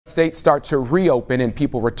States start to reopen and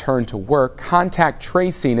people return to work, contact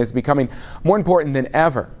tracing is becoming more important than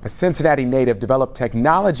ever. A Cincinnati native developed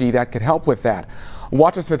technology that could help with that.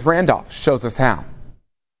 Walter Smith Randolph shows us how.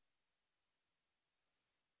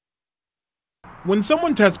 When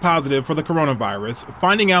someone tests positive for the coronavirus,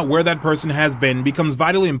 finding out where that person has been becomes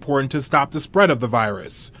vitally important to stop the spread of the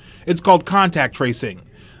virus. It's called contact tracing.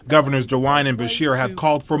 Governors DeWine and Beshear have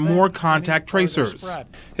called for more contact tracers.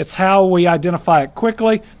 It's how we identify it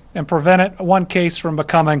quickly and prevent it one case from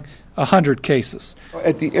becoming 100 cases.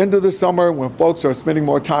 At the end of the summer, when folks are spending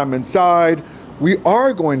more time inside, we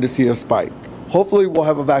are going to see a spike. Hopefully we'll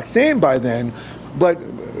have a vaccine by then, but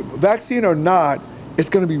vaccine or not, it's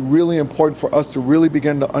going to be really important for us to really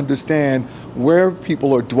begin to understand where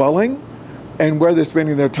people are dwelling and where they're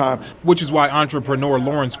spending their time. Which is why entrepreneur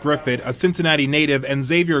Lawrence Griffith, a Cincinnati native and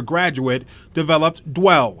Xavier graduate, developed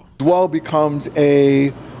Dwell. Dwell becomes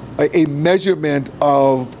a measurement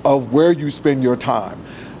of where you spend your time.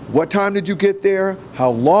 What time did you get there?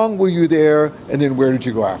 How long were you there? And then where did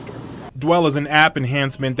you go after? Dwell is an app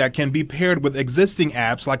enhancement that can be paired with existing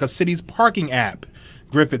apps like a city's parking app.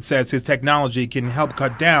 Griffith says his technology can help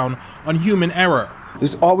cut down on human error.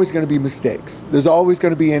 There's always going to be mistakes. There's always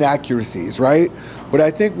going to be inaccuracies, right? But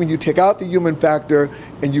I think when you take out the human factor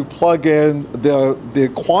and you plug in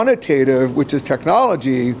the quantitative, which is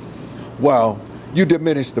technology, well, you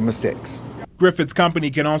diminish the mistakes. Griffith's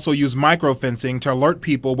company can also use microfencing to alert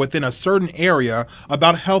people within a certain area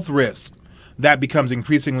about health risks. That becomes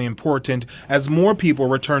increasingly important as more people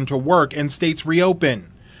return to work and states reopen.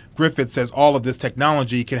 Griffith says all of this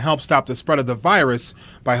technology can help stop the spread of the virus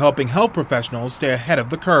by helping health professionals stay ahead of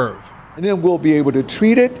the curve. And then we'll be able to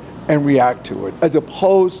treat it and react to it. As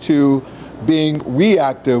opposed to being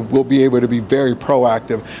reactive, we'll be able to be very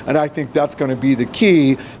proactive. And I think that's going to be the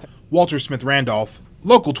key. Walter Smith Randolph,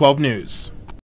 Local 12 News.